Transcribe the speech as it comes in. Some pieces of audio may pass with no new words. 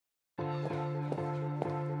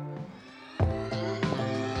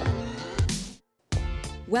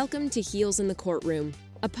Welcome to Heels in the Courtroom,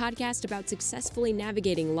 a podcast about successfully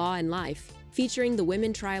navigating law and life, featuring the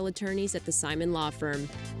women trial attorneys at the Simon Law Firm.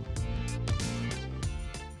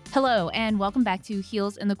 Hello, and welcome back to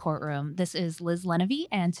Heels in the Courtroom. This is Liz Lenevy,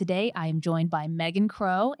 and today I am joined by Megan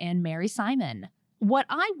Crow and Mary Simon. What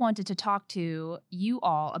I wanted to talk to you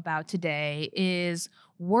all about today is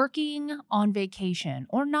working on vacation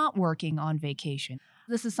or not working on vacation.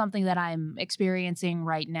 This is something that I'm experiencing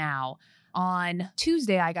right now. On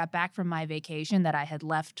Tuesday, I got back from my vacation that I had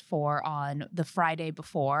left for on the Friday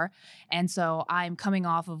before. And so I'm coming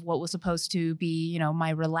off of what was supposed to be,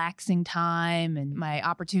 my relaxing time and my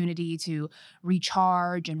opportunity to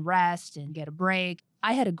recharge and rest and get a break.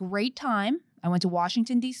 I had a great time. I went to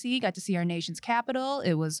Washington, D.C., got to see our nation's capital.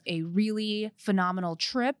 It was a really phenomenal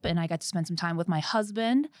trip, and I got to spend some time with my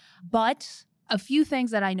husband. But a few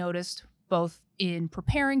things that I noticed both in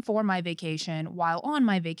preparing for my vacation, while on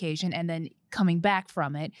my vacation, and then coming back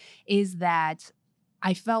from it, is that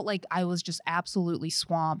I felt like I was just absolutely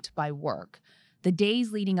swamped by work. The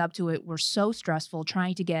days leading up to it were so stressful,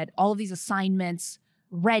 trying to get all of these assignments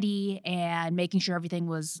ready and making sure everything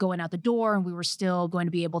was going out the door and we were still going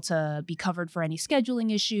to be able to be covered for any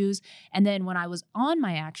scheduling issues. And then when I was on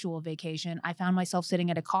my actual vacation, I found myself sitting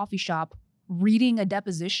at a coffee shop reading a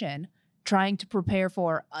deposition, trying to prepare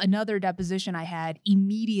for another deposition I had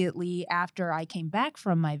immediately after I came back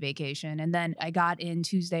from my vacation. And then I got in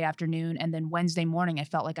Tuesday afternoon, and then Wednesday morning, I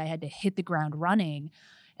felt like I had to hit the ground running.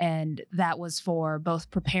 And that was for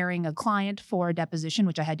both preparing a client for a deposition,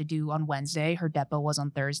 which I had to do on Wednesday. Her depo was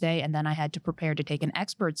on Thursday. And then I had to prepare to take an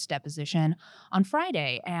expert's deposition on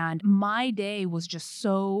Friday. And my day was just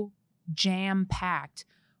so jam-packed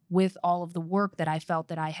with all of the work that I felt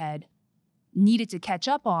that I had needed to catch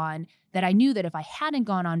up on, that I knew that if I hadn't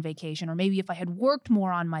gone on vacation, or maybe if I had worked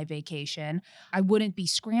more on my vacation, I wouldn't be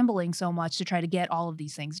scrambling so much to try to get all of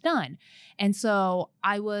these things done. And so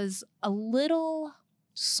I was a little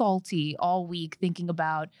salty all week thinking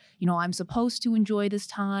about, I'm supposed to enjoy this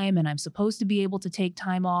time and I'm supposed to be able to take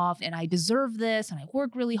time off and I deserve this and I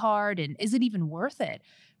work really hard, and is it even worth it?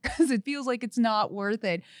 Because it feels like it's not worth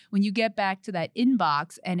it when you get back to that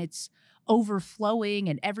inbox and it's overflowing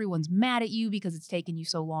and everyone's mad at you because it's taken you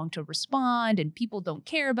so long to respond and people don't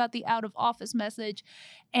care about the out of office message.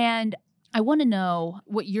 And I want to know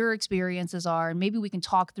what your experiences are, and maybe we can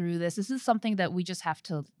talk through this. Is this something that we just have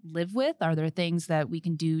to live with? Are there things that we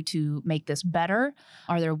can do to make this better?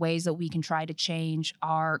 Are there ways that we can try to change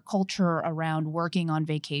our culture around working on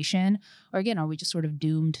vacation? Or again, are we just sort of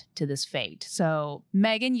doomed to this fate? So,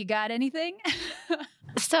 Megan, you got anything?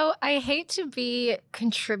 So I hate to be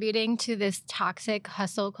contributing to this toxic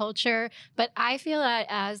hustle culture, but I feel that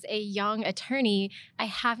as a young attorney, I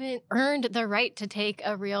haven't earned the right to take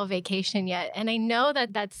a real vacation yet. And I know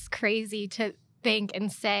that that's crazy to think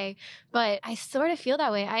and say, but I sort of feel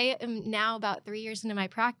that way. I am now about 3 years into my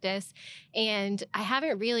practice, and I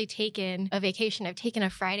haven't really taken a vacation. I've taken a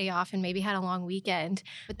Friday off and maybe had a long weekend,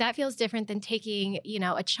 but that feels different than taking,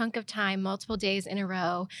 a chunk of time, multiple days in a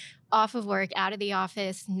row, off of work, out of the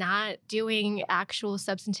office, not doing actual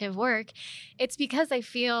substantive work. It's because I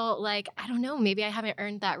feel like, I don't know, maybe I haven't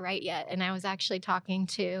earned that right yet. And I was actually talking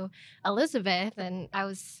to Elizabeth, and I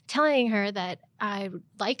was telling her that I would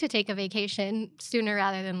like to take a vacation sooner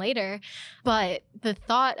rather than later. But the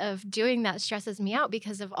thought of doing that stresses me out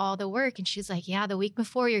because of all the work. And she's like, yeah, the week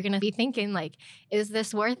before you're going to be thinking like, is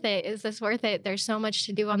this worth it? Is this worth it? There's so much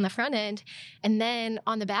to do on the front end. And then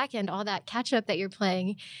on the back end, all that catch up that you're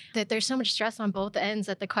playing, that there's so much stress on both ends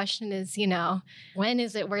that the question is, when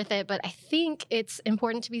is it worth it? But I think it's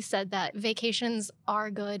important to be said that vacations are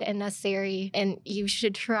good and necessary, and you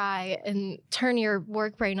should try and turn your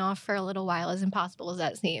work brain off for a little while, as impossible as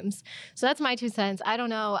that seems. So that's my 2 cents. I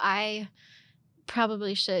don't know. I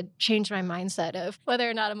probably should change my mindset of whether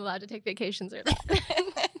or not I'm allowed to take vacations or not.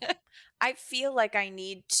 I feel like I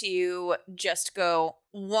need to just go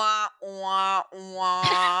wah, wah,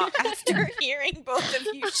 wah after hearing both of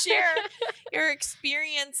you share your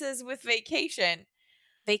experiences with vacation.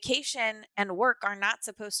 Vacation and work are not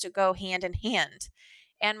supposed to go hand in hand.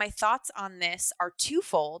 And my thoughts on this are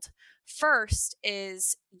twofold. First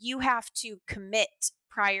is you have to commit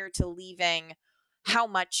prior to leaving how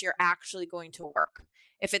much you're actually going to work.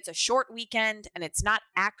 If it's a short weekend and it's not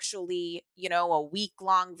actually, a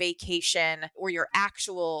week-long vacation or your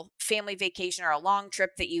actual family vacation or a long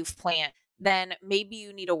trip that you've planned, then maybe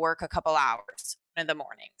you need to work a couple hours in the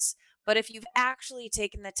mornings. But if you've actually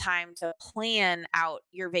taken the time to plan out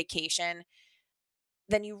your vacation,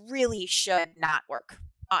 then you really should not work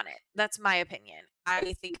on it. That's my opinion.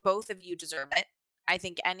 I think both of you deserve it. I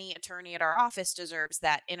think any attorney at our office deserves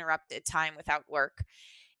that interrupted time without work.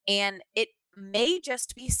 And it may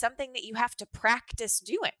just be something that you have to practice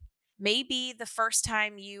doing. Maybe the first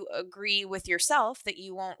time you agree with yourself that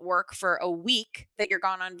you won't work for a week that you're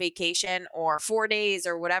gone on vacation or 4 days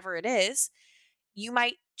or whatever it is, you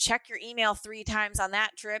might check your email 3 times on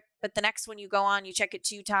that trip, but the next one you go on, you check it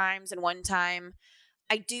 2 times and 1 time.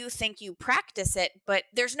 I do think you practice it, but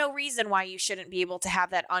there's no reason why you shouldn't be able to have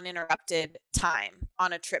that uninterrupted time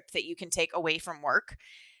on a trip that you can take away from work.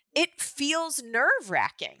 It feels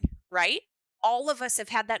nerve-wracking, right? All of us have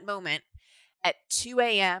had that moment at 2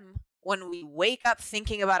 a.m. when we wake up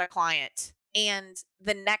thinking about a client and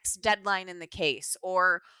the next deadline in the case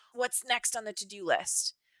or what's next on the to-do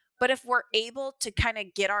list. But if we're able to kind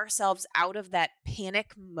of get ourselves out of that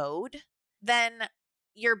panic mode, then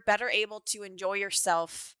you're better able to enjoy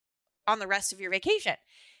yourself on the rest of your vacation.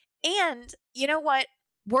 And you know what?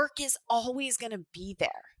 Work is always going to be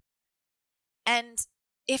there. And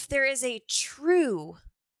if there is a true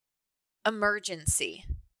emergency,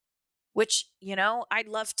 which, I'd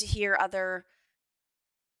love to hear other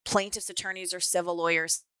plaintiffs' attorneys or civil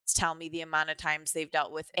lawyers tell me the amount of times they've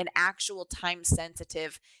dealt with an actual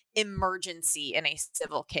time-sensitive emergency in a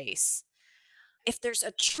civil case. If there's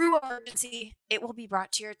a true emergency, it will be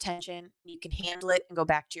brought to your attention. You can handle it and go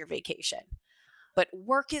back to your vacation. But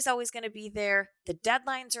work is always going to be there. The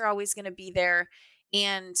deadlines are always going to be there.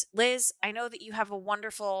 And Liz, I know that you have a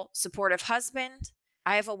wonderful, supportive husband.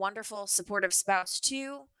 I have a wonderful, supportive spouse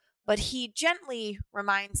too. But he gently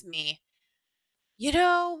reminds me,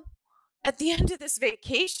 at the end of this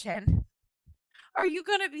vacation, are you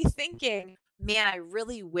going to be thinking, man, I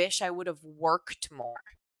really wish I would have worked more?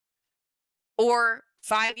 Or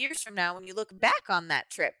 5 years from now, when you look back on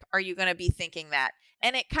that trip, are you going to be thinking that?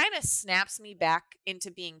 And it kind of snaps me back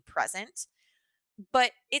into being present.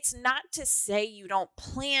 But it's not to say you don't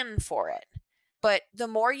plan for it. But the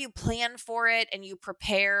more you plan for it and you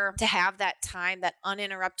prepare to have that time, that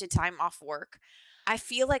uninterrupted time off work, I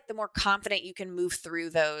feel like the more confident you can move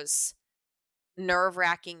through those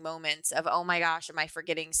nerve-wracking moments of, oh my gosh, am I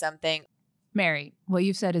forgetting something? Mary, what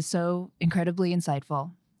you've said is so incredibly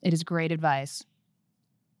insightful. It is great advice.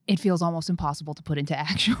 It feels almost impossible to put into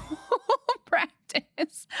actual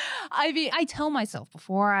practice. I mean, I tell myself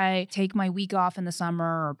before I take my week off in the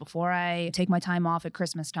summer or before I take my time off at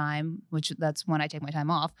Christmas time, which that's when I take my time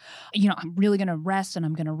off, I'm really going to rest and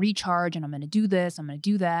I'm going to recharge and I'm going to do this, I'm going to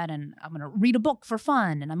do that, and I'm going to read a book for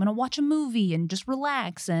fun and I'm going to watch a movie and just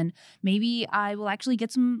relax. And maybe I will actually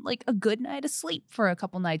get a good night of sleep for a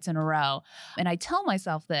couple nights in a row. And I tell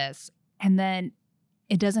myself this, and then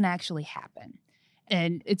it doesn't actually happen.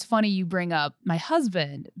 And it's funny you bring up my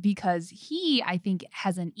husband because he, I think,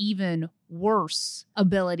 has an even worse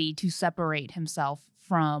ability to separate himself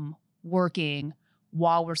from working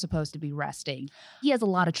while we're supposed to be resting. He has a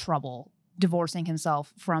lot of trouble divorcing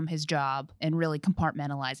himself from his job and really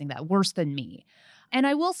compartmentalizing that, worse than me. And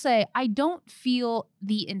I will say, I don't feel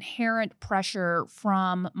the inherent pressure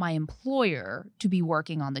from my employer to be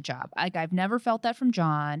working on the job. I've never felt that from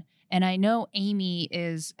John. And I know Amy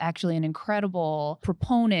is actually an incredible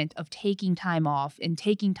proponent of taking time off and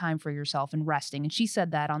taking time for yourself and resting. And she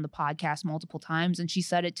said that on the podcast multiple times. And she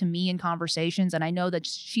said it to me in conversations. And I know that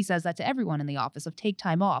she says that to everyone in the office of take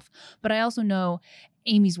time off. But I also know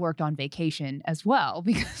Amy's worked on vacation as well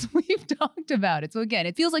because we've talked about it. So again,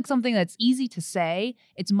 it feels like something that's easy to say.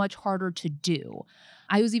 It's much harder to do.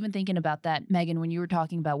 I was even thinking about that, Megan, when you were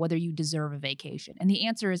talking about whether you deserve a vacation. And the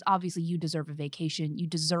answer is obviously you deserve a vacation. You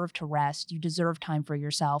deserve to rest. You deserve time for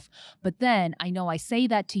yourself. But then I know I say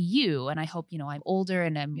that to you, and I hope, I'm older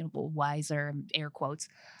and I'm wiser, air quotes.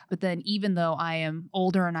 But then even though I am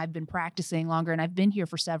older and I've been practicing longer and I've been here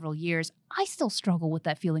for several years, I still struggle with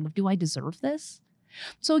that feeling of, do I deserve this?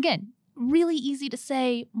 So again, really easy to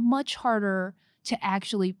say, much harder to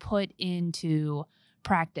actually put into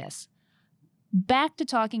practice. Back to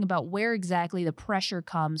talking about where exactly the pressure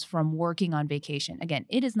comes from working on vacation. Again,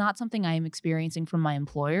 it is not something I am experiencing from my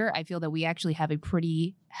employer. I feel that we actually have a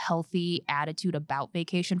pretty healthy attitude about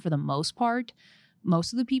vacation for the most part.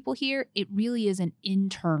 Most of the people here, it really is an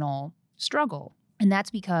internal struggle. And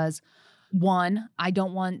that's because, one, I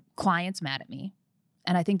don't want clients mad at me.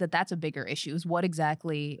 And I think that that's a bigger issue, is what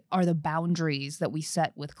exactly are the boundaries that we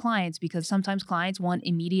set with clients? Because sometimes clients want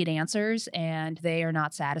immediate answers and they are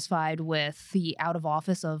not satisfied with the out of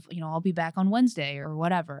office of, I'll be back on Wednesday or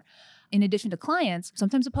whatever. In addition to clients,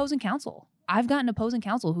 sometimes opposing counsel. I've gotten opposing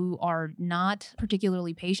counsel who are not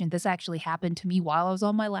particularly patient. This actually happened to me while I was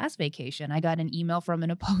on my last vacation. I got an email from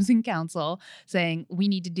an opposing counsel saying, we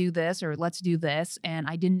need to do this or let's do this. And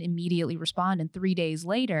I didn't immediately respond. And 3 days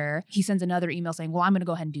later, he sends another email saying, well, I'm going to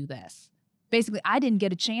go ahead and do this. basically, I didn't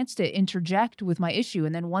get a chance to interject with my issue.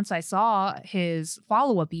 And then once I saw his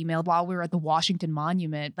follow-up email while we were at the Washington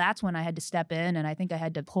Monument, that's when I had to step in. And I think I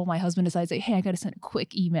had to pull my husband aside and say, hey, I got to send a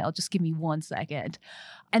quick email. Just give me 1 second.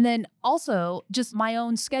 And then also just my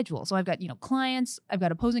own schedule. So I've got, clients, I've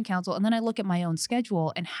got opposing counsel, and then I look at my own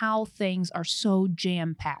schedule and how things are so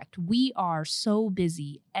jam-packed. We are so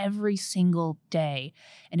busy every single day.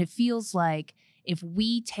 And it feels like if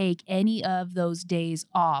we take any of those days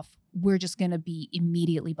off, we're just going to be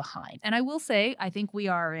immediately behind. And I will say, I think we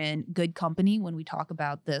are in good company when we talk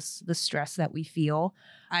about the stress that we feel.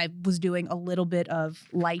 I was doing a little bit of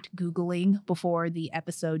light Googling before the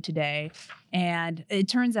episode today, and it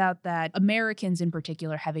turns out that Americans in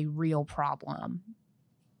particular have a real problem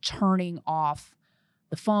turning off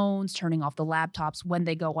the phones, turning off the laptops when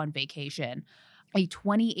they go on vacation. A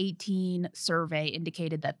 2018 survey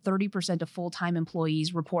indicated that 30% of full-time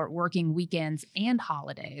employees report working weekends and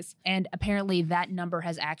holidays. And apparently that number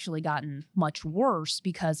has actually gotten much worse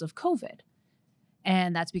because of COVID.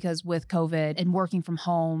 And that's because with COVID and working from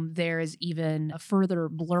home, there is even a further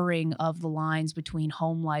blurring of the lines between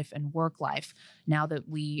home life and work life now that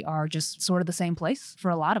we are just sort of the same place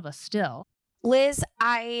for a lot of us still. Liz,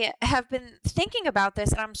 I have been thinking about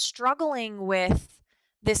this and I'm struggling with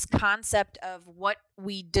this concept of what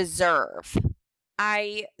we deserve.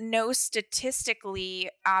 I know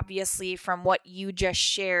statistically, obviously, from what you just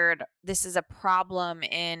shared, this is a problem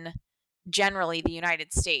in generally the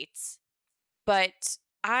United States. But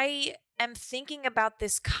I am thinking about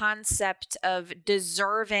this concept of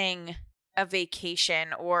deserving a vacation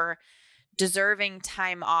or deserving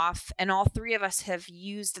time off. And all three of us have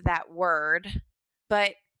used that word.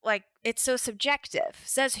 But it's so subjective.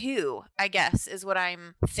 Says who, I guess, is what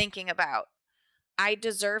I'm thinking about. I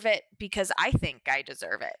deserve it because I think I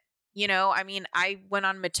deserve it. I went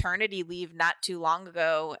on maternity leave not too long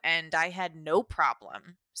ago and I had no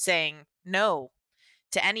problem saying no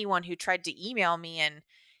to anyone who tried to email me. And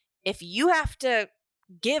if you have to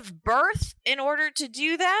give birth in order to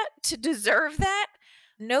do that, to deserve that,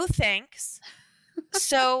 no thanks.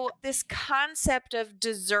 So this concept of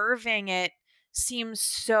deserving it seems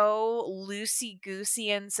so loosey-goosey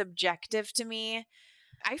and subjective to me.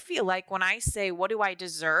 I feel like when I say, what do I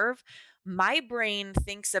deserve? My brain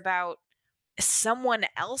thinks about someone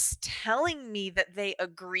else telling me that they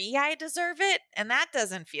agree I deserve it, and that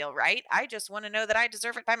doesn't feel right. I just want to know that I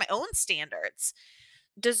deserve it by my own standards.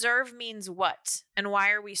 Deserve means what? And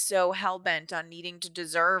why are we so hell-bent on needing to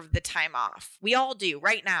deserve the time off? We all do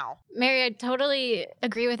right now. Mary, I totally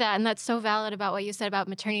agree with that. And that's so valid about what you said about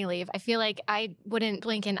maternity leave. I feel like I wouldn't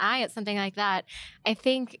blink an eye at something like that. I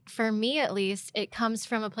think for me, at least, it comes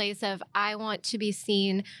from a place of I want to be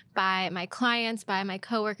seen by my clients, by my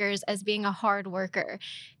coworkers as being a hard worker.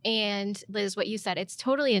 And Liz, what you said, it's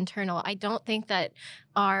totally internal. I don't think that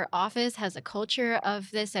our office has a culture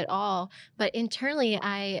of this at all. But internally,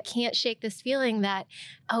 I can't shake this feeling that,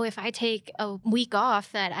 if I take a week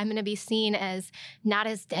off, that I'm going to be seen as not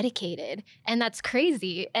as dedicated. And that's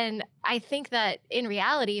crazy. And I think that in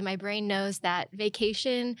reality, my brain knows that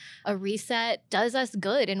vacation, a reset, does us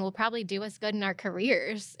good and will probably do us good in our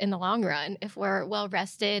careers in the long run if we're well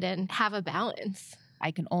rested and have a balance.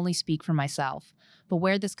 I can only speak for myself, but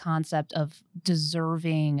where this concept of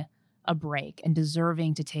deserving a break and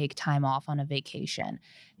deserving to take time off on a vacation,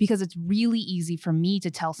 because it's really easy for me to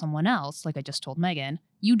tell someone else, like I just told Megan,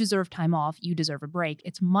 you deserve time off, you deserve a break.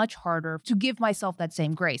 It's much harder to give myself that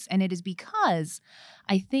same grace. And it is because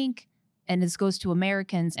I think, and this goes to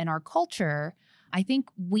Americans and our culture, I think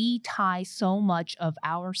we tie so much of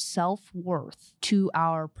our self-worth to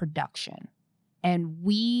our production. And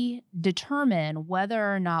we determine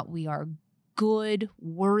whether or not we are good,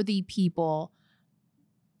 worthy people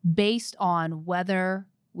based on whether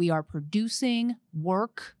we are producing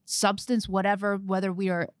work, substance, whatever, whether we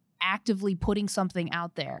are actively putting something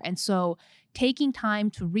out there. And so taking time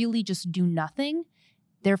to really just do nothing,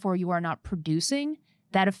 therefore you are not producing,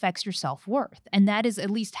 that affects your self-worth. And that is at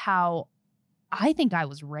least how I think I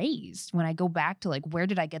was raised. When I go back to where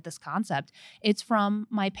did I get this concept? It's from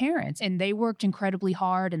my parents, and they worked incredibly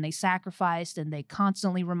hard and they sacrificed, and they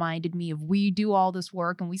constantly reminded me of we do all this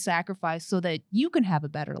work and we sacrifice so that you can have a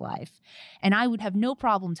better life. And I would have no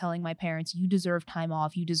problem telling my parents, you deserve time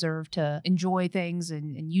off, you deserve to enjoy things,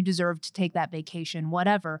 and you deserve to take that vacation,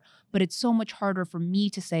 whatever. But it's so much harder for me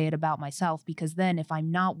to say it about myself, because then if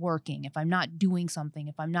I'm not working, if I'm not doing something,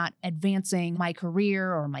 if I'm not advancing my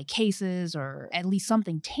career or my cases or at least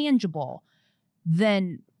something tangible,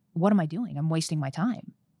 then what am I doing? I'm wasting my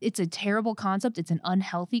time. It's a terrible concept. It's an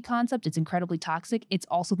unhealthy concept. It's incredibly toxic. It's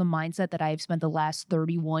also the mindset that I have spent the last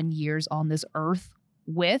 31 years on this earth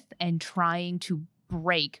with and trying to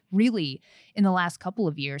break really in the last couple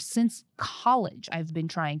of years. Since college, I've been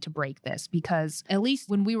trying to break this because at least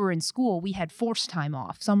when we were in school, we had forced time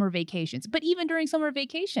off, summer vacations. But even during summer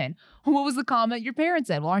vacation, what was the comment your parents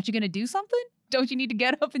said? Well, aren't you going to do something? Don't you need to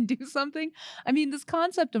get up and do something? I mean, this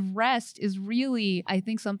concept of rest is really, I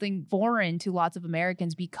think, something foreign to lots of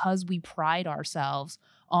Americans because we pride ourselves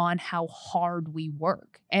on how hard we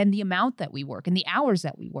work and the amount that we work and the hours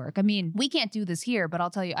that we work. I mean, we can't do this here, but I'll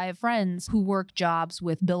tell you, I have friends who work jobs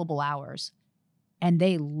with billable hours and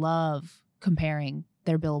they love comparing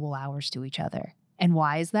their billable hours to each other. And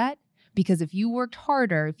why is that? Because if you worked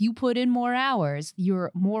harder, if you put in more hours,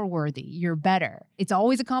 you're more worthy, you're better. It's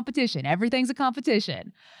always a competition. Everything's a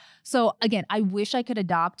competition. So again, I wish I could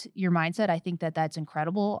adopt your mindset. I think that that's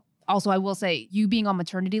incredible. Also, I will say, you being on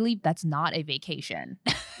maternity leave, that's not a vacation.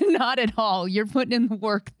 Not at all. You're putting in the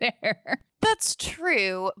work there. That's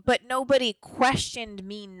true, but nobody questioned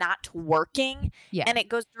me not working. Yeah. And it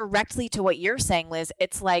goes directly to what you're saying, Liz.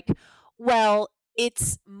 It's like, well,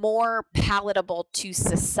 it's more palatable to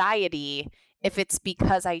society if it's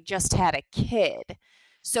because I just had a kid.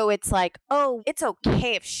 So it's like, oh, it's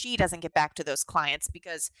okay if she doesn't get back to those clients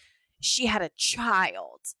because she had a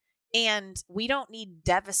child. And we don't need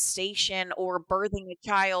devastation or birthing a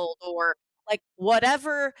child or like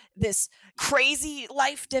whatever this crazy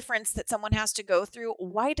life difference that someone has to go through.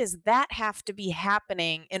 Why does that have to be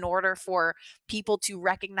happening in order for people to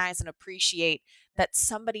recognize and appreciate that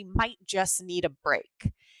somebody might just need a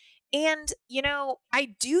break? And, you know,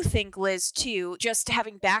 I do think, Liz, too, just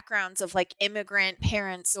having backgrounds of like immigrant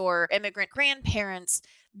parents or immigrant grandparents,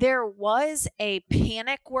 there was a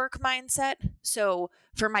panic work mindset. So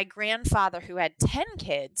for my grandfather who had 10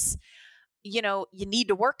 kids, you know, you need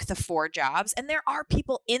to work the 4 jobs. And there are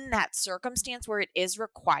people in that circumstance where it is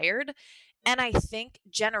required. And I think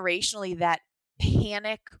generationally that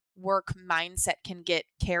panic work mindset can get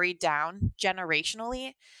carried down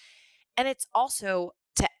generationally. And it's also,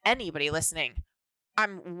 to anybody listening,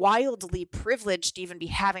 I'm wildly privileged to even be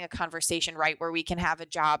having a conversation, right, where we can have a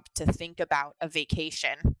job to think about a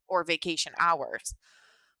vacation or vacation hours.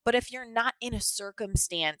 But if you're not in a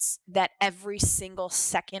circumstance that every single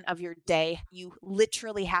second of your day, you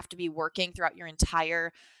literally have to be working throughout your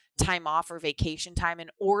entire time off or vacation time in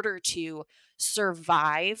order to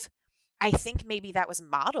survive, I think maybe that was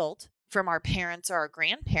modeled from our parents or our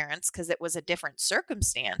grandparents because it was a different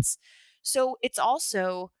circumstance. So it's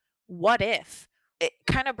also, what if? It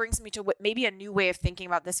kind of brings me to what maybe a new way of thinking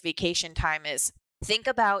about this vacation time is, think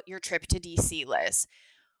about your trip to DC, Liz.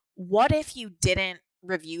 What if you didn't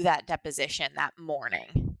review that deposition that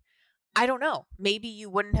morning? I don't know. Maybe you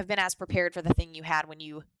wouldn't have been as prepared for the thing you had when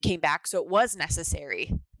you came back. So it was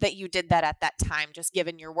necessary that you did that at that time, just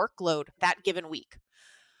given your workload that given week.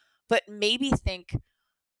 But maybe think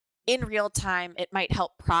in real time, it might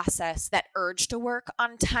help process that urge to work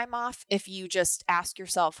on time off if you just ask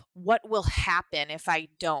yourself, what will happen if I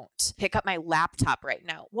don't pick up my laptop right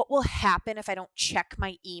now? What will happen if I don't check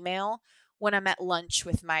my email when I'm at lunch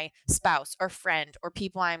with my spouse or friend or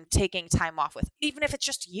people I'm taking time off with, even if it's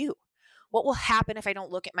just you? What will happen if I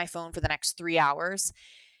don't look at my phone for the next 3 hours?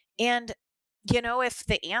 And, you know, if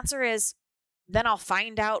the answer is, then I'll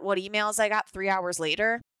find out what emails I got 3 hours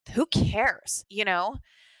later, who cares, you know?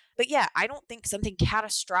 But yeah, I don't think something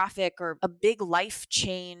catastrophic or a big life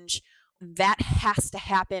change that has to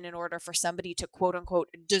happen in order for somebody to quote unquote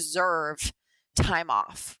deserve time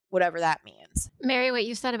off, whatever that means. Mary, what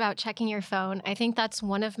you said about checking your phone, I think that's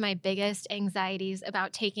one of my biggest anxieties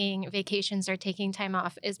about taking vacations or taking time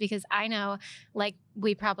off is because I know, like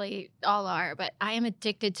we probably all are, but I am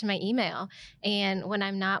addicted to my email. And when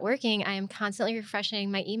I'm not working, I am constantly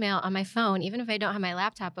refreshing my email on my phone, even if I don't have my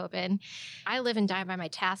laptop open. I live and die by my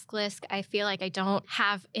task list. I feel like I don't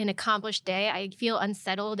have an accomplished day. I feel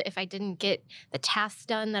unsettled if I didn't get the tasks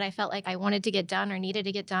done that I felt like I wanted to get done or needed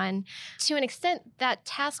to get done. To an extent, that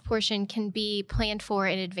task portion can be planned for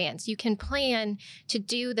in advance. You can plan to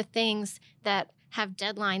do the things that have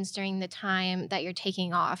deadlines during the time that you're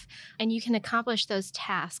taking off, and you can accomplish those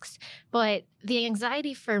tasks. But the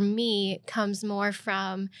anxiety for me comes more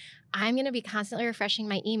from, I'm going to be constantly refreshing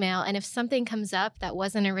my email. And if something comes up that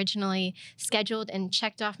wasn't originally scheduled and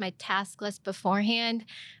checked off my task list beforehand,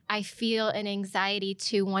 I feel an anxiety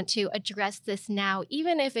to want to address this now,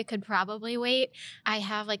 even if it could probably wait. I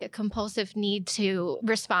have like a compulsive need to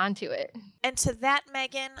respond to it. And to that,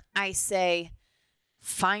 Megan, I say,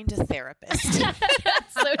 find a therapist.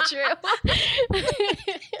 That's so true.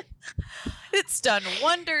 It's done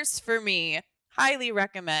wonders for me. Highly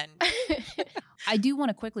recommend. I do want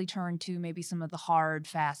to quickly turn to maybe some of the hard,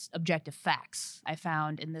 fast, objective facts I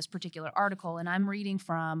found in this particular article. And I'm reading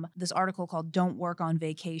from this article called Don't Work on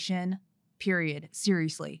Vacation, period.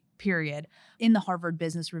 Seriously, period. In the Harvard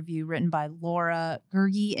Business Review, written by Laura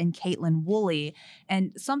Gergi and Caitlin Woolley.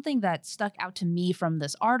 And something that stuck out to me from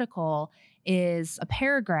this article is a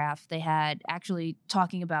paragraph they had actually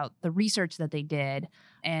talking about the research that they did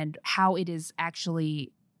and how it is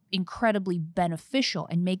actually incredibly beneficial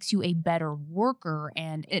and makes you a better worker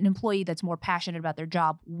and an employee that's more passionate about their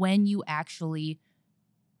job when you actually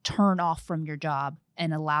turn off from your job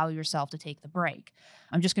and allow yourself to take the break.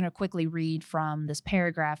 I'm just going to quickly read from this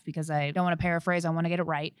paragraph because I don't want to paraphrase, I want to get it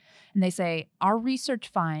right. And they say, our research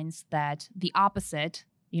finds that the opposite,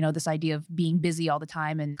 this idea of being busy all the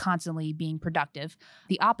time and constantly being productive,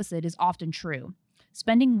 the opposite is often true.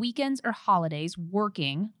 Spending weekends or holidays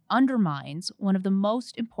working undermines one of the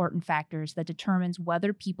most important factors that determines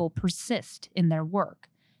whether people persist in their work: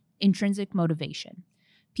 intrinsic motivation.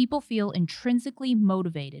 People feel intrinsically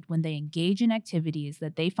motivated when they engage in activities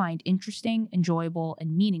that they find interesting, enjoyable,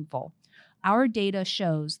 and meaningful. Our data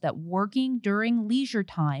shows that working during leisure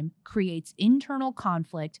time creates internal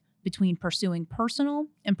conflict between pursuing personal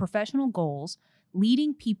and professional goals,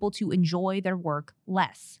 leading people to enjoy their work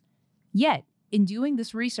less. Yet, in doing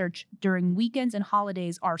this research during weekends and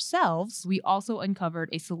holidays ourselves, we also uncovered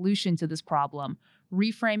a solution to this problem.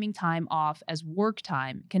 Reframing time off as work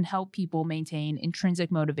time can help people maintain intrinsic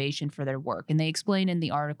motivation for their work. And they explain in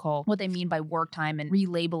the article what they mean by work time and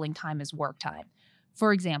relabeling time as work time.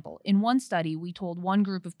 For example, in one study, we told one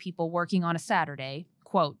group of people working on a Saturday,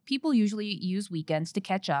 quote, people usually use weekends to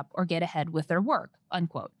catch up or get ahead with their work,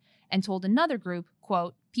 unquote. And told another group,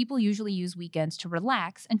 quote, people usually use weekends to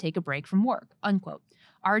relax and take a break from work, unquote.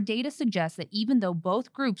 Our data suggests that even though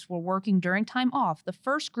both groups were working during time off, the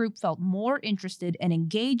first group felt more interested and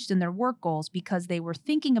engaged in their work goals because they were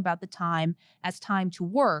thinking about the time as time to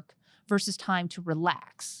work versus time to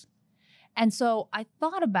relax. And so I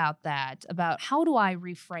thought about that, about how do I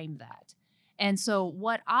reframe that? And so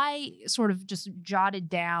what I sort of just jotted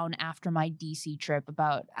down after my DC trip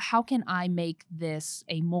about how can I make this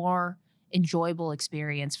a more enjoyable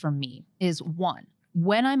experience for me is, one,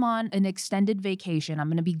 when I'm on an extended vacation, I'm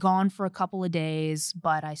going to be gone for a couple of days,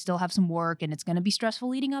 but I still have some work and it's going to be stressful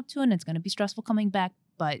leading up to it and it's going to be stressful coming back,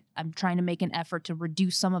 but I'm trying to make an effort to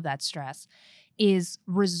reduce some of that stress, is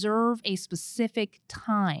reserve a specific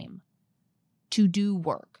time to do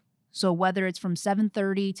work. So whether it's from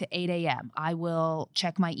 7:30 to 8 a.m., I will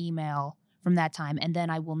check my email from that time, and then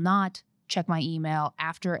I will not check my email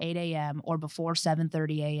after 8 a.m. or before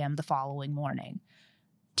 7:30 a.m. the following morning.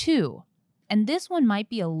 2, and this one might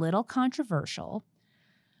be a little controversial,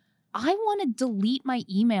 I want to delete my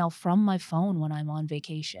email from my phone when I'm on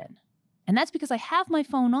vacation. And that's because I have my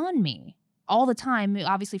phone on me all the time,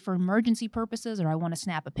 obviously for emergency purposes, or I want to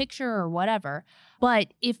snap a picture or whatever.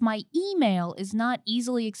 But if my email is not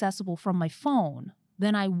easily accessible from my phone,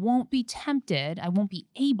 then I won't be tempted, I won't be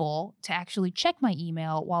able to actually check my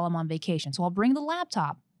email while I'm on vacation. So I'll bring the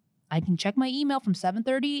laptop. I can check my email from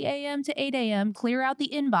 7:30 a.m. to 8 a.m., clear out the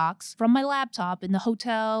inbox from my laptop in the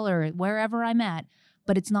hotel or wherever I'm at,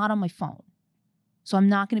 but it's not on my phone. So I'm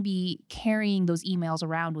not going to be carrying those emails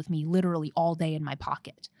around with me literally all day in my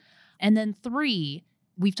pocket. And then 3,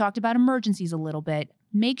 we've talked about emergencies a little bit.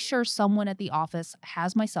 Make sure someone at the office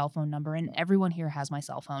has my cell phone number, and everyone here has my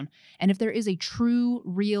cell phone. And if there is a true,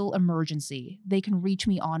 real emergency, they can reach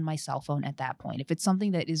me on my cell phone at that point. If it's something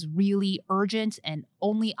that is really urgent and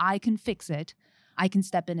only I can fix it, I can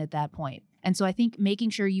step in at that point. And so I think making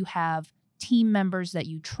sure you have team members that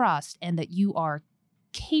you trust and that you are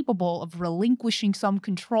capable of relinquishing some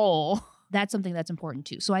control, that's something that's important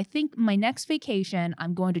too. So I think my next vacation,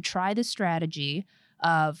 I'm going to try this strategy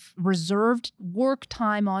of reserved work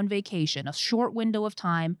time on vacation, a short window of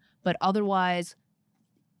time, but otherwise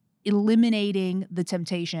eliminating the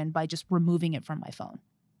temptation by just removing it from my phone.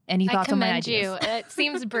 Any thoughts on my ideas? I commend you. It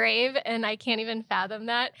seems brave, and I can't even fathom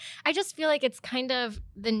that. I just feel like it's kind of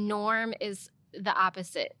the norm is the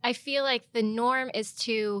opposite. I feel like the norm is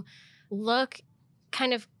to look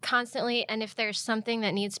kind of constantly, and if there's something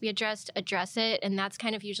that needs to be addressed, address it. And that's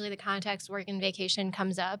kind of usually the context work and vacation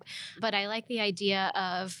comes up. But I like the idea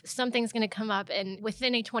of something's going to come up, and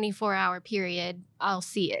within a 24-hour period, I'll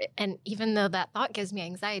see it. And even though that thought gives me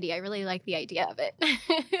anxiety, I really like the idea of it.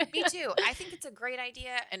 Me too. I think it's a great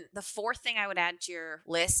idea. And the 4th thing I would add to your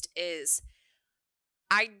list is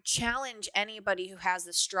I challenge anybody who has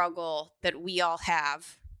the struggle that we all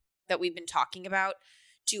have, that we've been talking about,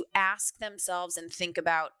 to ask themselves and think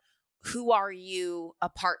about, who are you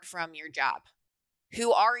apart from your job?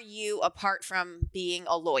 Who are you apart from being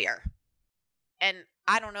a lawyer? And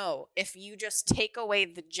I don't know, if you just take away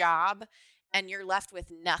the job and you're left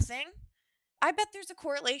with nothing, I bet there's a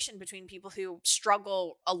correlation between people who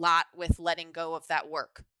struggle a lot with letting go of that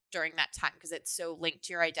work during that time because it's so linked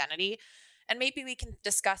to your identity. And maybe we can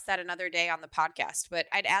discuss that another day on the podcast. But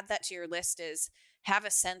I'd add that to your list is have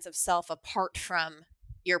a sense of self apart from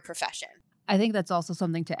your profession. I think that's also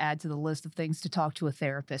something to add to the list of things to talk to a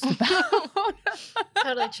therapist about.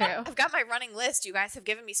 Totally true. I've got my running list. You guys have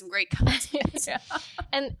given me some great content. Yeah.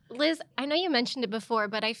 And Liz, I know you mentioned it before,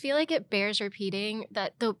 but I feel like it bears repeating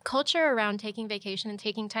that the culture around taking vacation and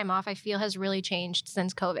taking time off, I feel has really changed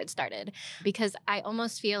since COVID started. Because I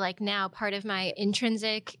almost feel like now part of my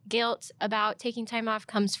intrinsic guilt about taking time off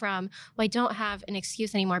comes from, well, I don't have an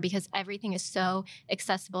excuse anymore because everything is so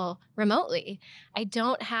accessible remotely. I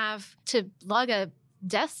don't have to lug a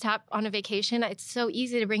desktop on a vacation. It's so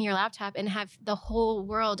easy to bring your laptop and have the whole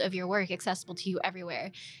world of your work accessible to you everywhere.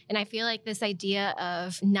 And I feel like this idea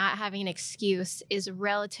of not having an excuse is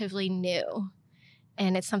relatively new.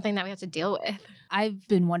 And it's something that we have to deal with. I've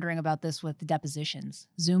been wondering about this with the depositions,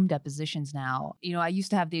 Zoom depositions now. You know, I used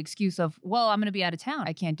to have the excuse of, well, I'm going to be out of town.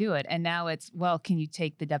 I can't do it. And now it's, well, can you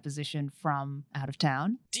take the deposition from out of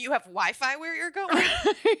town? Do you have Wi-Fi where you're going?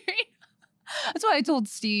 That's why I told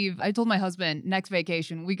Steve, I told my husband, next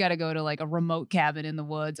vacation, we got to go to like a remote cabin in the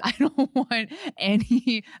woods. I don't want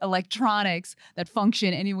any electronics that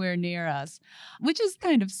function anywhere near us, which is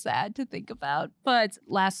kind of sad to think about. But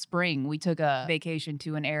last spring, we took a vacation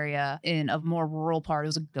to an area in a more rural part. It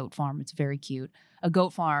was a goat farm. It's very cute. A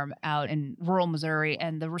goat farm out in rural Missouri.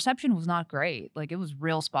 And the reception was not great. Like it was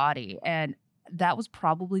real spotty. And that was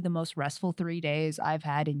probably the most restful 3 days I've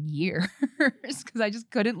had in years because I just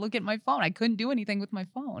couldn't look at my phone. I couldn't do anything with my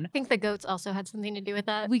phone. I think the goats also had something to do with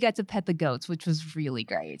that. We got to pet the goats, which was really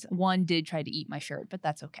great. One did try to eat my shirt, but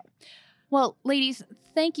that's okay. Well, ladies,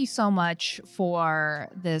 thank you so much for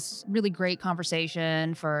this really great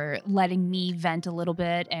conversation, for letting me vent a little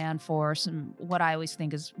bit, and for some what I always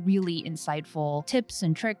think is really insightful tips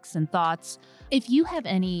and tricks and thoughts. If you have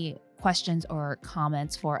any questions or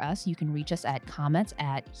comments for us, you can reach us at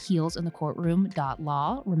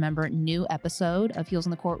comments@heelsinthecourtroom.law. Remember, new episode of Heels in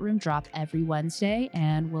the Courtroom drop every Wednesday,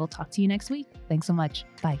 and we'll talk to you next week. Thanks so much.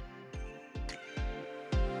 Bye.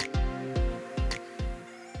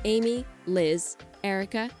 Amy, Liz,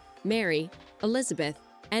 Erica, Mary, Elizabeth,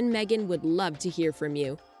 and Megan would love to hear from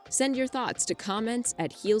you. Send your thoughts to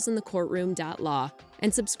comments@heelsinthecourtroom.law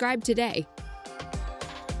and subscribe today.